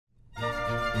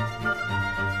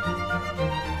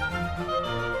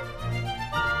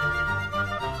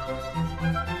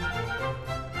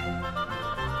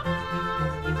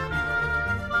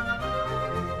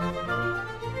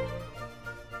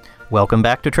Welcome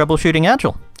back to Troubleshooting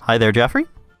Agile. Hi there, Jeffrey.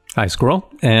 Hi, Squirrel.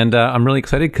 And I'm really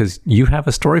excited because you have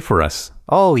a story for us.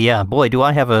 Oh, yeah. Boy, do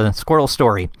I have a squirrel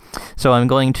story. So I'm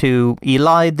going to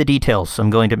elide the details. I'm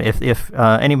going to, if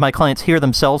any of my clients hear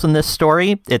themselves in this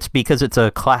story, it's because it's a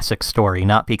classic story,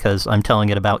 not because I'm telling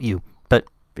it about you. But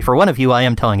for one of you, I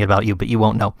am telling it about you, but you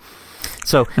won't know.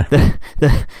 So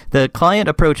the client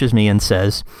approaches me and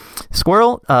says,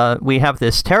 Squirrel, we have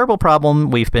this terrible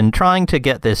problem. We've been trying to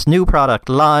get this new product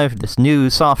live, this new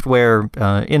software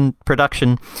in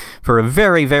production for a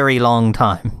very, very long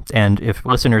time. And if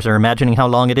listeners are imagining how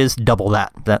long it is, double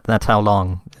that. That's how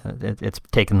long it's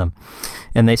taken them.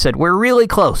 And they said, we're really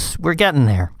close. We're getting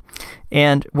there.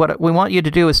 And what we want you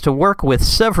to do is to work with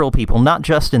several people, not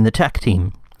just in the tech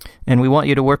team. And we want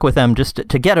you to work with them just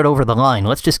to get it over the line.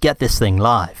 Let's just get this thing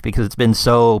live because it's been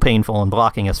so painful and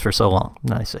blocking us for so long.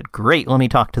 And I said, great, let me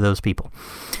talk to those people.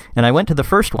 And I went to the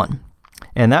first one.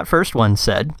 And that first one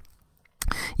said,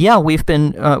 yeah, we've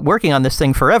been working on this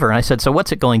thing forever. And I said, so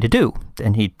what's it going to do?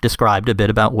 And he described a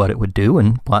bit about what it would do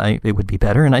and why it would be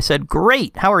better. And I said,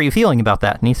 great, how are you feeling about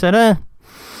that? And he said,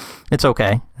 it's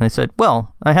okay. And I said,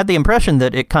 well, I had the impression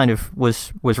that it kind of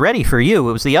was ready for you.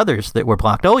 It was the others that were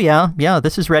blocked. Oh, yeah,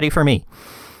 this is ready for me.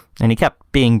 And he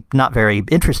kept being not very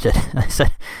interested. I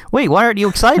said, wait, why aren't you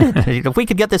excited? If we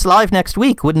could get this live next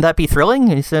week, wouldn't that be thrilling?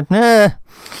 And he said, nah.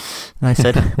 And I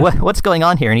said, what's going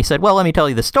on here? And he said, well, let me tell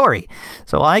you the story.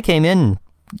 So I came in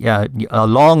a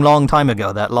long, long time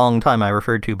ago, that long time I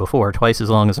referred to before, twice as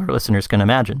long as our listeners can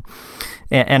imagine.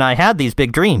 And I had these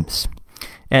big dreams.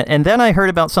 And then I heard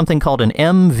about something called an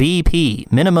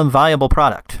MVP, minimum viable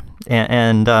product.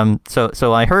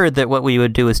 So I heard that what we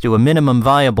would do is do a minimum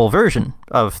viable version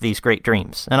of these great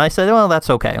dreams. And I said, well, that's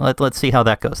okay. Let's see how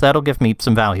that goes. That'll give me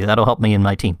some value. That'll help me and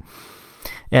my team.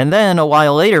 And then a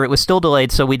while later, it was still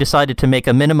delayed, so we decided to make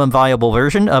a minimum viable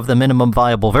version of the minimum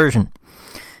viable version.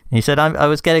 And he said, I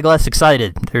was getting less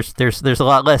excited. There's a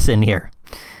lot less in here.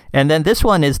 And then this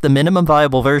one is the minimum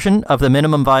viable version of the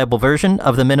minimum viable version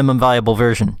of the minimum viable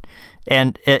version.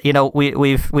 And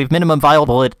we've minimum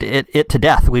viable it to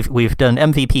death. We've done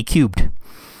MVP cubed.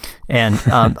 And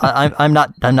I'm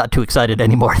not too excited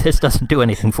anymore. This doesn't do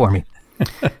anything for me.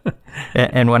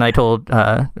 And when I told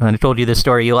you this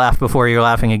story, you laughed before you're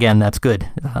laughing again. That's good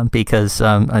because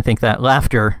I think that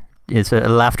laughter is a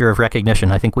laughter of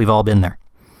recognition. I think we've all been there.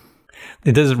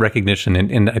 It does recognition,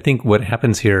 and I think what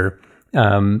happens here.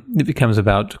 It becomes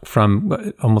about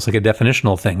from almost like a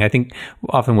definitional thing. I think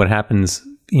often what happens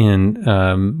in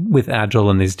with Agile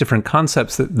and these different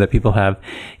concepts that people have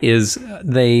is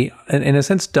they, in a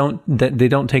sense, don't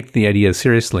take the idea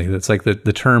seriously. It's like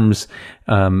the terms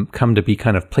come to be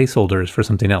kind of placeholders for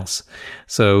something else.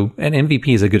 So an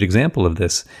MVP is a good example of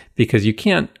this because you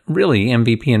can't really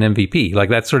MVP an MVP. Like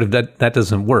that sort of that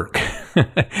doesn't work.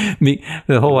 the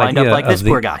whole Wind idea up like this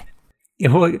poor guy.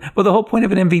 Well, the whole point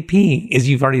of an MVP is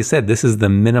you've already said this is the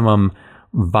minimum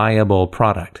viable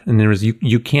product. And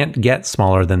you can't get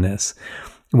smaller than this.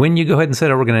 When you go ahead and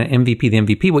say, we're going to MVP the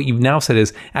MVP, what you've now said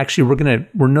is actually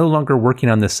we're no longer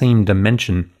working on the same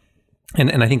dimension.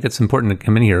 And I think that's important to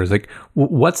come in here is like,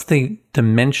 what's the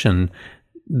dimension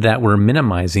that we're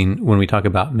minimizing when we talk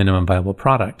about minimum viable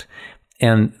product?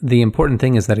 And the important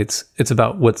thing is that it's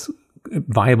about what's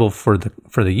viable for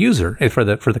the user, for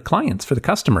the clients, for the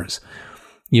customers.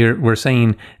 We're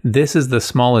saying this is the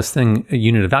smallest thing, a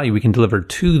unit of value we can deliver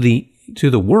to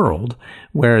the world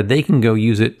where they can go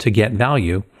use it to get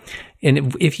value.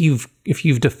 And if you've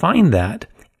defined that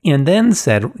and then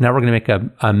said, now we're going to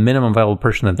make a minimum viable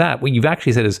portion of that, what you've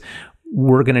actually said is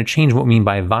we're going to change what we mean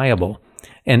by viable.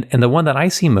 And the one that I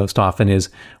see most often is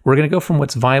we're going to go from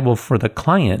what's viable for the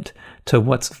client to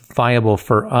what's viable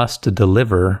for us to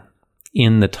deliver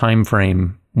in the time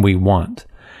frame we want.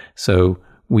 So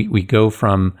we go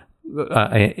from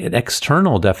an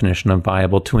external definition of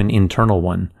viable to an internal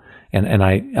one. And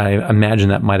I imagine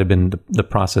that might have been the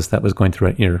process that was going through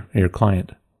at your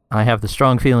client. I have the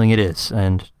strong feeling it is.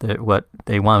 And what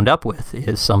they wound up with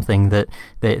is something that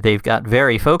they've got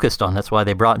very focused on. That's why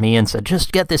they brought me in and said,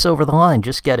 just get this over the line,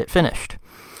 just get it finished.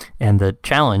 And the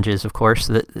challenge is, of course,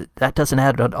 that doesn't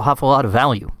add an awful lot of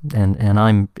value. And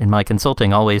I'm, in my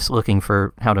consulting, always looking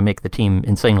for how to make the team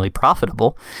insanely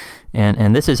profitable.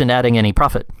 And this isn't adding any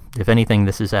profit. If anything,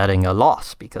 this is adding a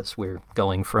loss because we're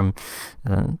going from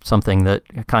something that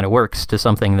kind of works to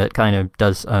something that kind of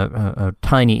does a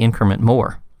tiny increment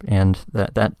more. And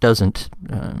that doesn't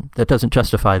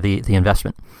justify the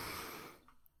investment.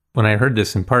 When I heard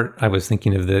this, in part, I was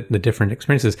thinking of the different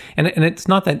experiences. And it's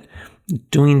not that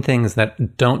doing things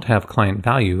that don't have client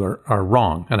value are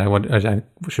wrong. And I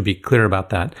should be clear about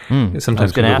that. Sometimes I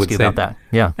was going to ask you about that.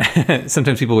 Yeah.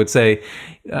 Sometimes people would say,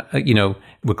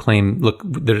 would claim, look,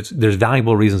 there's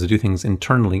valuable reasons to do things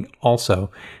internally. Also,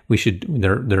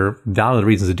 there are valid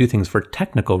reasons to do things for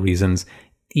technical reasons,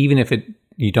 even if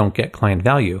you don't get client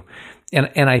value.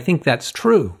 And I think that's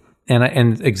true.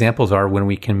 And examples are when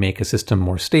we can make a system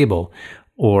more stable,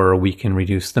 or we can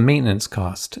reduce the maintenance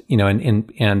cost.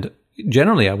 And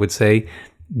generally, I would say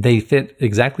they fit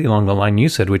exactly along the line you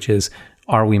said, which is,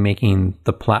 are we making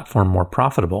the platform more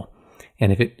profitable?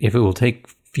 And if it will take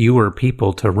fewer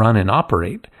people to run and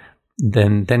operate,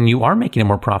 then you are making it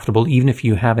more profitable, even if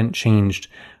you haven't changed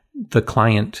the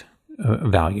client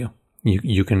value.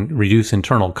 You can reduce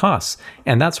internal costs,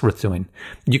 and that's worth doing.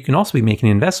 You can also be making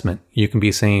an investment. You can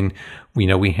be saying,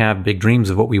 we have big dreams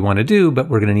of what we want to do, but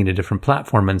we're going to need a different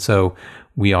platform. And so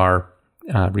we are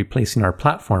replacing our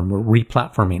platform. We're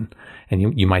re-platforming.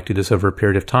 And you might do this over a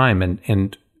period of time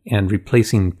and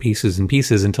replacing pieces and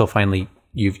pieces until finally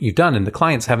you've done, and the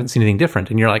clients haven't seen anything different.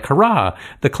 And you're like, hurrah,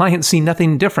 the clients see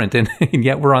nothing different. And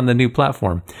yet we're on the new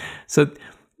platform. So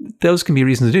those can be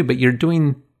reasons to do, but you're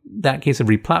doing that case of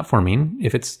replatforming,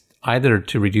 if it's either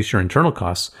to reduce your internal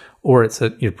costs or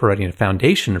you're providing a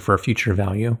foundation for a future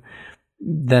value,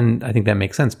 then I think that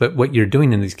makes sense. But what you're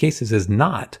doing in these cases is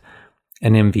not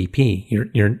an MVP.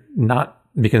 You're not,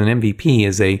 because an MVP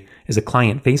is a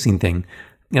client-facing thing,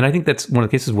 and I think that's one of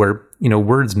the cases where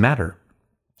words matter.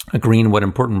 Agreeing what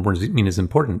important words mean is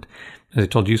important. As I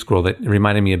told you, Squirrel, that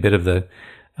reminded me a bit of the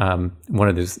one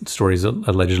of those stories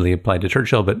allegedly applied to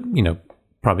Churchill, but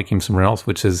probably came somewhere else,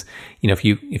 which is,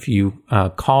 if you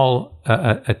call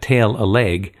a tail a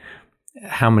leg,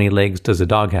 how many legs does a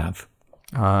dog have?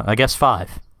 I guess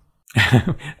 5.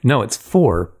 No, it's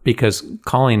 4, because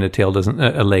calling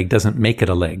a leg doesn't make it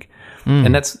a leg.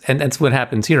 And that's what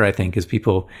happens here, I think, is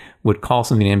people would call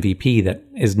something an MVP that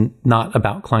is not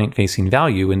about client-facing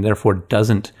value and therefore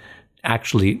doesn't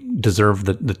actually deserve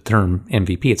the term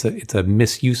MVP. It's a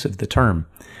misuse of the term.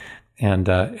 And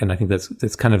I think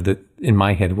that's kind of in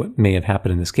my head, what may have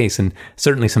happened in this case, and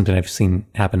certainly something I've seen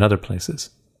happen other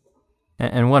places.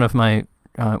 And one of my,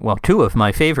 two of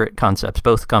my favorite concepts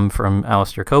both come from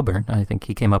Alistair Cockburn. I think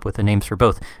he came up with the names for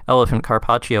both, elephant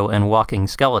carpaccio and walking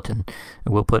skeleton.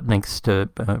 We'll put links to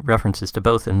references to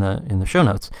both in the show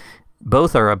notes.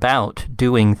 Both are about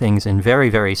doing things in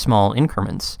very, very small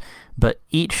increments, but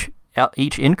each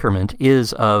increment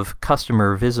is of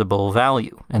customer visible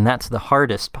value, and that's the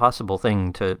hardest possible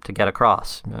thing to get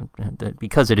across,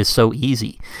 because it is so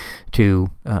easy to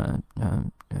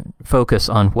focus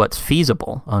on what's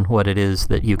feasible, on what it is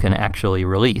that you can actually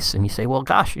release. And you say, well,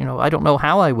 gosh, I don't know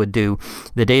how I would do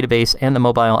the database and the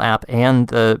mobile app and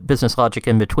the business logic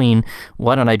in between.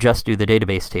 Why don't I just do the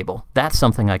database table? That's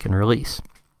something I can release.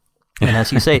 And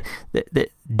as you say,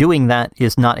 doing that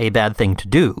is not a bad thing to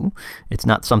do. It's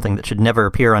not something that should never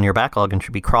appear on your backlog and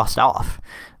should be crossed off.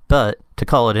 But to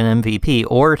call it an MVP,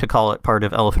 or to call it part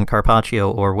of Elephant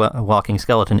Carpaccio or Walking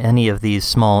Skeleton, any of these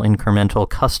small incremental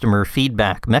customer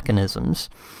feedback mechanisms,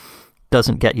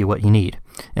 doesn't get you what you need.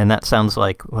 And that sounds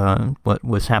like what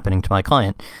was happening to my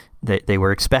client. They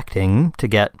were expecting to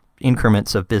get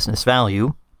increments of business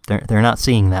value. They're not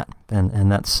seeing that,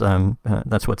 and that's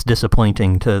what's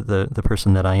disappointing to the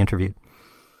person that I interviewed.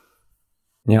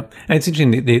 Yeah, and it's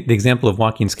interesting, the example of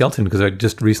walking skeleton, because I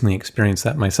just recently experienced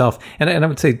that myself. And I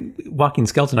would say walking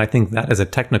skeleton, I think that as a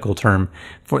technical term,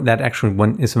 for that actually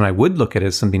one is something I would look at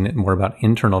as something more about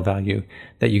internal value,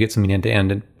 that you get something end to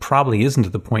end, and probably isn't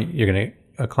to the point you're going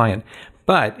to a client.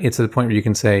 But it's at the point where you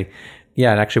can say,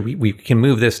 yeah, and actually we can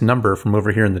move this number from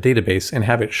over here in the database and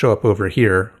have it show up over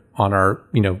here on our,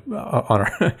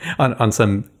 on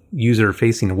some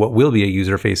user-facing, what will be a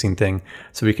user-facing thing,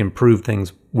 so we can prove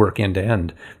things work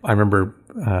end-to-end. I remember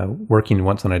working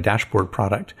once on a dashboard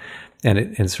product, and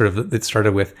it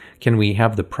started with, can we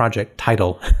have the project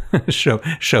title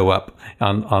show up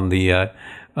on the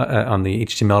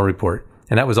HTML report?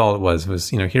 And that was all it was,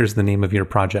 here's the name of your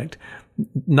project.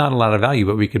 Not a lot of value,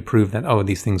 but we could prove that,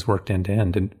 these things worked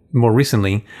end-to-end. And more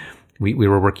recently, we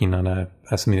were working on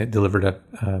something that delivered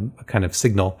a kind of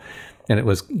signal, and it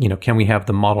was, can we have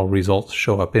the model results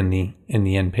show up in the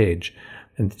end page,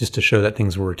 and just to show that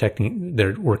things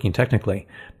they're working technically.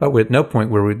 But at no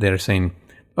point were they're saying,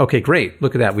 okay, great,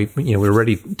 look at that, we're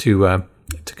ready to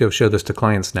go show this to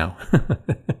clients now.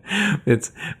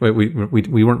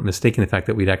 We weren't mistaking the fact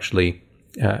that we'd actually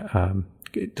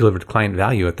delivered client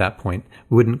value at that point.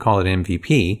 We wouldn't call it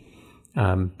MVP.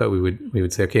 But we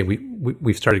would say, okay,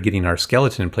 we've started getting our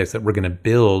skeleton in place that we're going to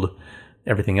build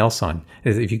everything else on.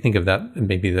 If you think of that,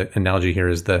 maybe the analogy here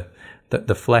is the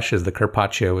flesh is the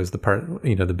carpaccio, is the part,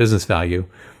 the business value.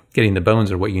 Getting the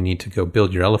bones are what you need to go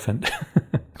build your elephant.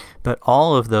 But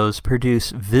all of those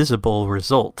produce visible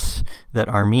results that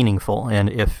are meaningful. And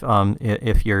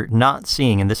if you're not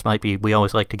seeing, and this might be, we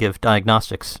always like to give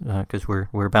diagnostics because we're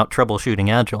about troubleshooting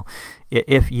Agile.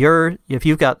 If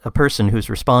you've got a person who's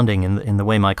responding in the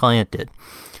way my client did,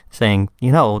 saying,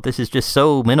 this is just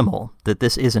so minimal that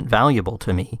this isn't valuable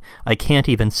to me, I can't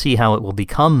even see how it will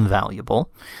become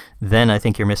valuable, then I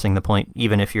think you're missing the point,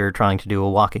 even if you're trying to do a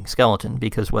walking skeleton,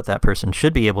 because what that person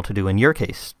should be able to do in your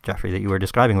case, Jeffrey, that you were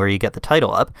describing, where you get the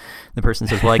title up, the person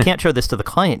says, well, I can't show this to the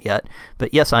client yet,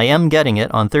 but yes, I am getting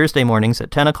it on Thursday mornings at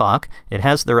 10 o'clock. It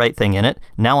has the right thing in it.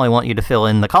 Now I want you to fill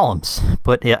in the columns,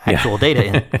 put actual data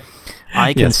in.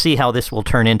 I can see how this will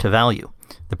turn into value.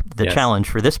 The challenge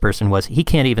for this person was he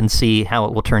can't even see how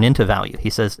it will turn into value. He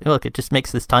says, look, it just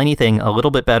makes this tiny thing a little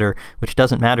bit better, which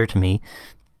doesn't matter to me.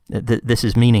 This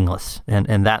is meaningless.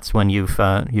 And that's when you've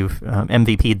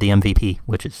MVP'd the MVP,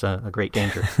 which is a great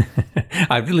danger.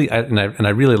 I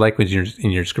really like what you're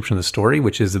in your description of the story,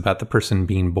 which is about the person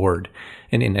being bored.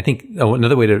 And I think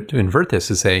another way to invert this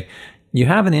is say, you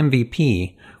have an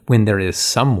MVP when there is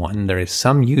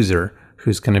some user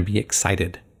who's going to be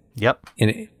excited. Yep.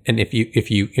 And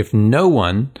if no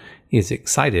one is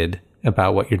excited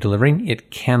about what you're delivering,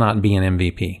 it cannot be an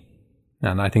MVP.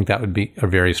 And I think that would be a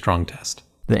very strong test.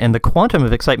 And the quantum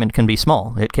of excitement can be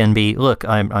small. It can be, look,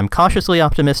 I'm cautiously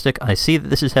optimistic. I see that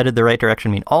this is headed the right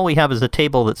direction. I mean, all we have is a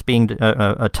title that's being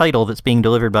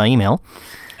delivered by email.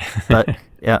 But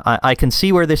I can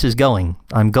see where this is going.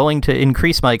 I'm going to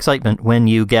increase my excitement when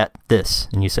you get this.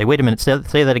 And you say, wait a minute,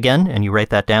 say that again, and you write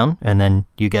that down, and then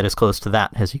you get as close to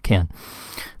that as you can.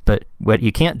 But what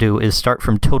you can't do is start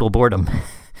from total boredom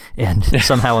and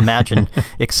somehow imagine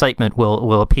excitement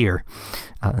will appear.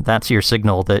 That's your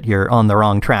signal that you're on the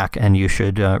wrong track, and you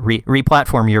should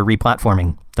replatform your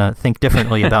replatforming. Think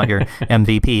differently about your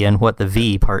MVP and what the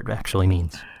V part actually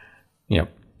means.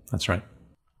 Yep, that's right.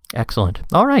 Excellent.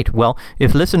 All right. Well,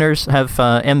 if listeners have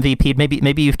MVP'd,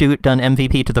 maybe you've done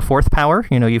MVP to the fourth power.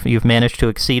 You've managed to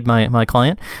exceed my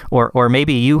client, or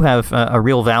maybe you have a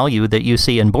real value that you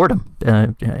see in boredom.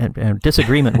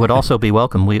 Disagreement would also be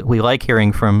welcome. We like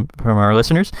hearing from our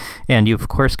listeners, and you of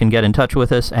course can get in touch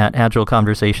with us at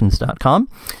agileconversations.com.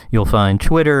 You'll find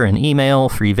Twitter and email,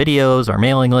 free videos, our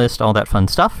mailing list, all that fun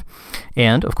stuff.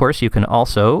 And of course, you can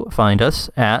also find us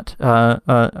at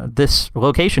this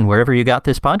location, wherever you got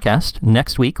this podcast,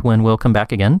 next week when we'll come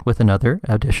back again with another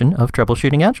edition of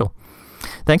Troubleshooting Agile.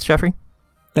 Thanks, Jeffrey.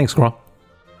 Thanks, Squirrel.